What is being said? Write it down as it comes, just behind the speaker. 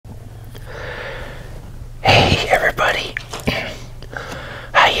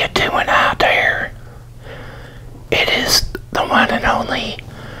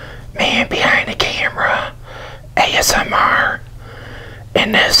ASMR.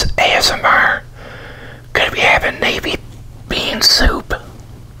 In this ASMR, gonna be having navy bean soup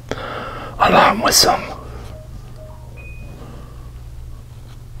along with some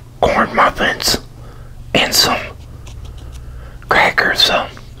corn muffins and some crackers. So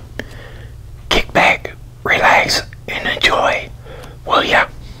kick back, relax, and enjoy, will ya?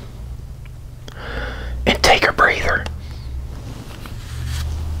 And take a breather.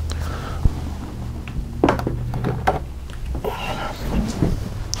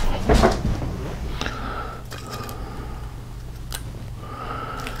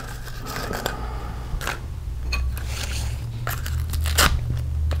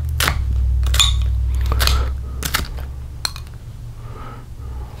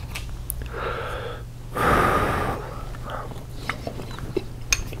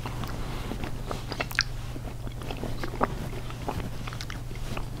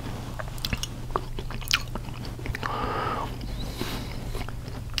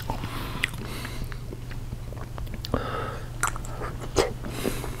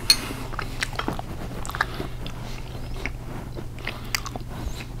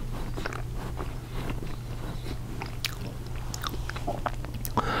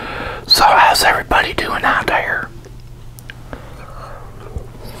 So how's everybody doing out there?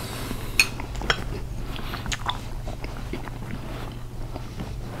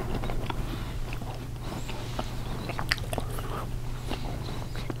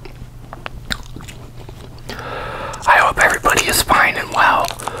 I hope everybody is fine and well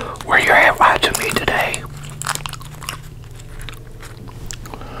where you're at watching me today.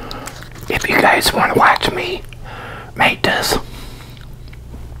 If you guys want to watch me make this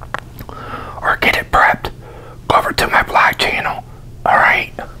or get it prepped, go over to my blog channel.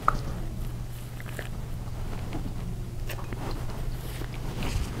 Alright?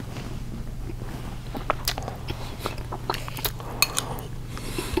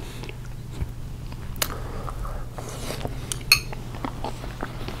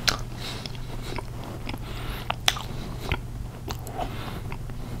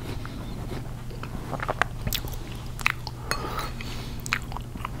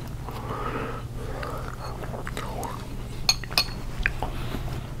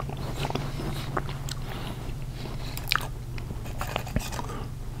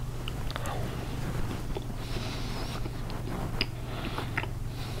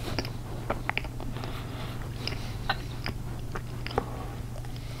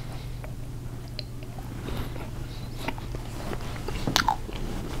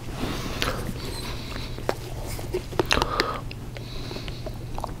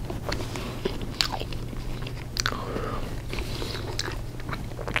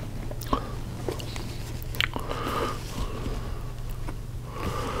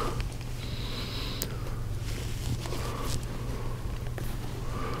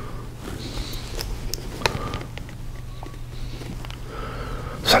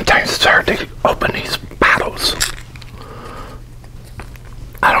 Sometimes it's hard to open these bottles.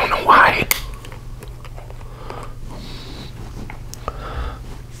 I don't know why.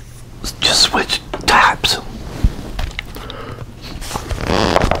 Just switch tabs.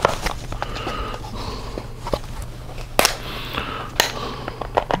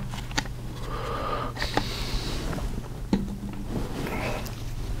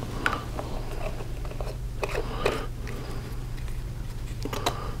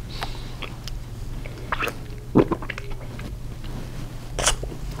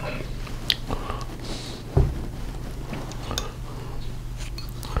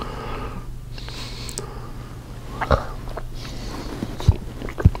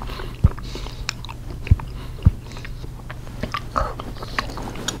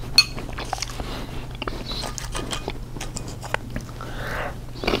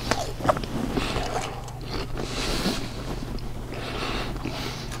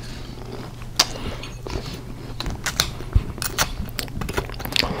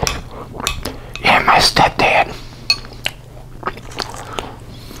 My stepdad,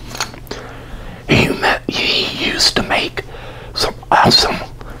 he used to make some awesome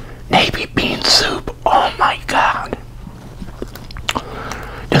navy bean soup. Oh my god,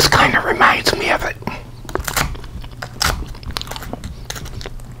 this kind of reminds me of it.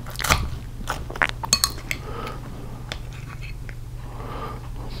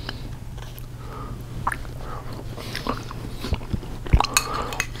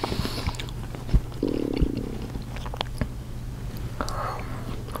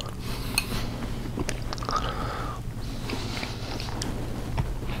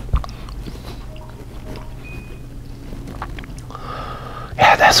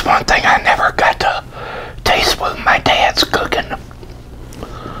 That's one thing I never got to taste with my stepdad's cooking.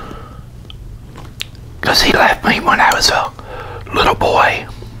 Because he left me when I was a little boy.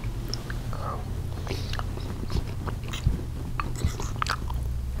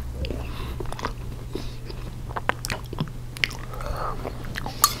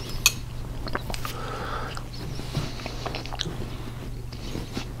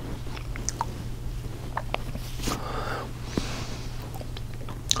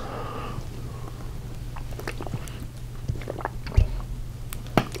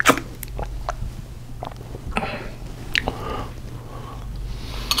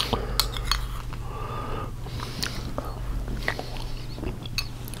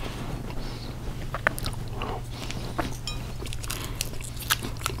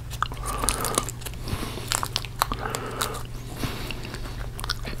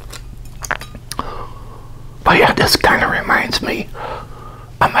 But yeah, this kind of reminds me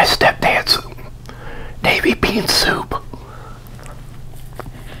of my stepdad's navy bean soup.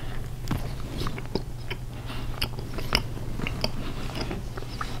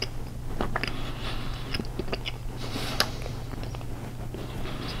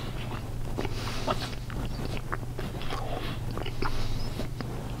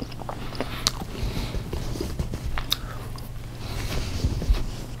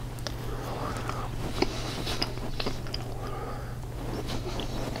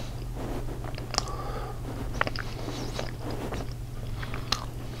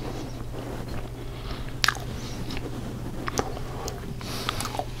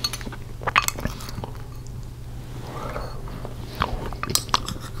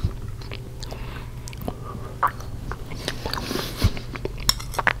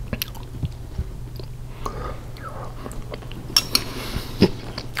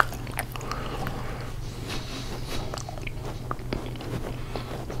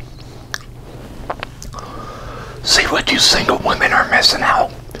 See what you single women are missing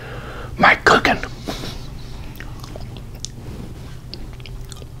out. My cooking.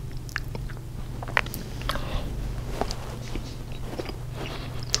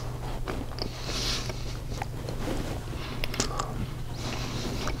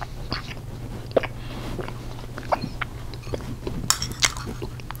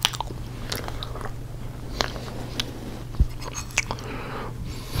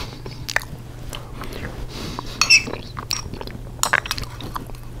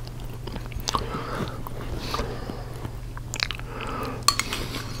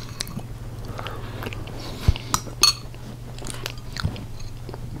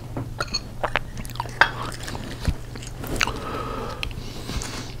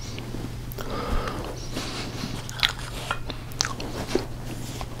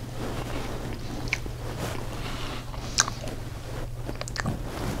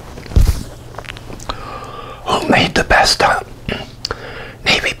 Who made the best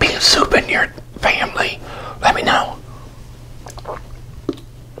navy bean soup in your family? Let me know.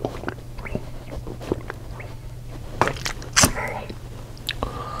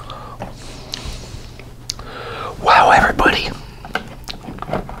 Wow, everybody.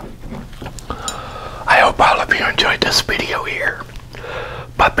 I hope all of you enjoyed this video here.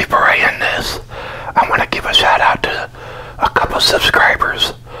 But before I end this, I want to give a shout out to a couple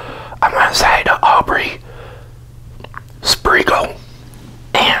subscribers. I want to say to Aubrey Spriegel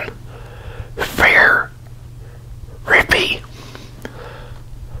and Fair Rippy.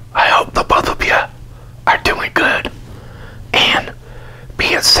 I hope the both of you are doing good and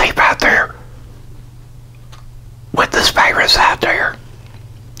being safe out there with this virus out there.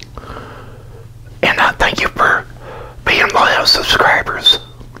 And I thank you for being loyal subscribers.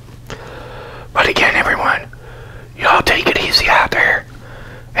 But again, everyone, y'all take it easy out there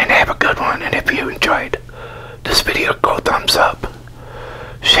and have a good one. And if you enjoyed this video, go thumbs up,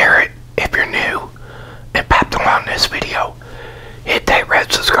 share it if you're new, and pop along this video. Hit that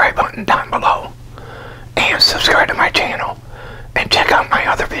red subscribe button down below and subscribe to my channel and check out my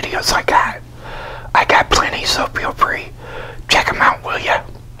other videos I got. I got plenty, so feel free. Check them out, will ya?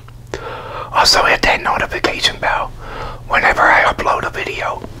 Also hit that notification bell whenever I upload a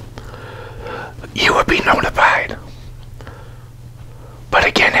video. You will be notified. But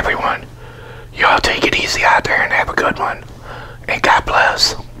again, everyone, y'all take it easy out there and have a good one. And God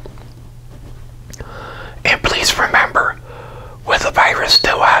bless. And please remember, with the virus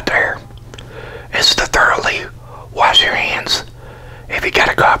still out there, is to thoroughly wash your hands. If you got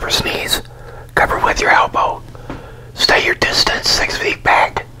a cough or sneeze, cover with your elbow. Stay your distance 6 feet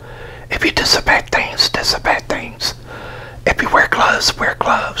back. If you disinfect things, disinfect things. If you wear gloves, wear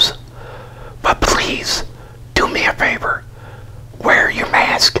gloves. But please, do me a favor. Wear your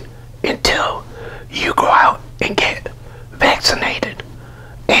mask until you go out and get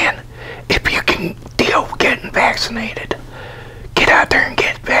vaccinated. Get out there and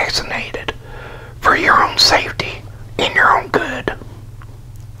get vaccinated for your own safety and your own good.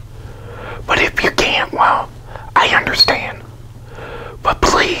 But if you can't, well, I understand. But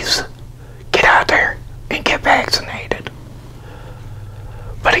please, get out there and get vaccinated.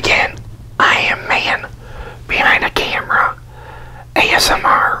 But again, I am man behind a camera,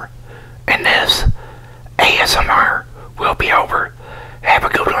 ASMR, and this ASMR will be over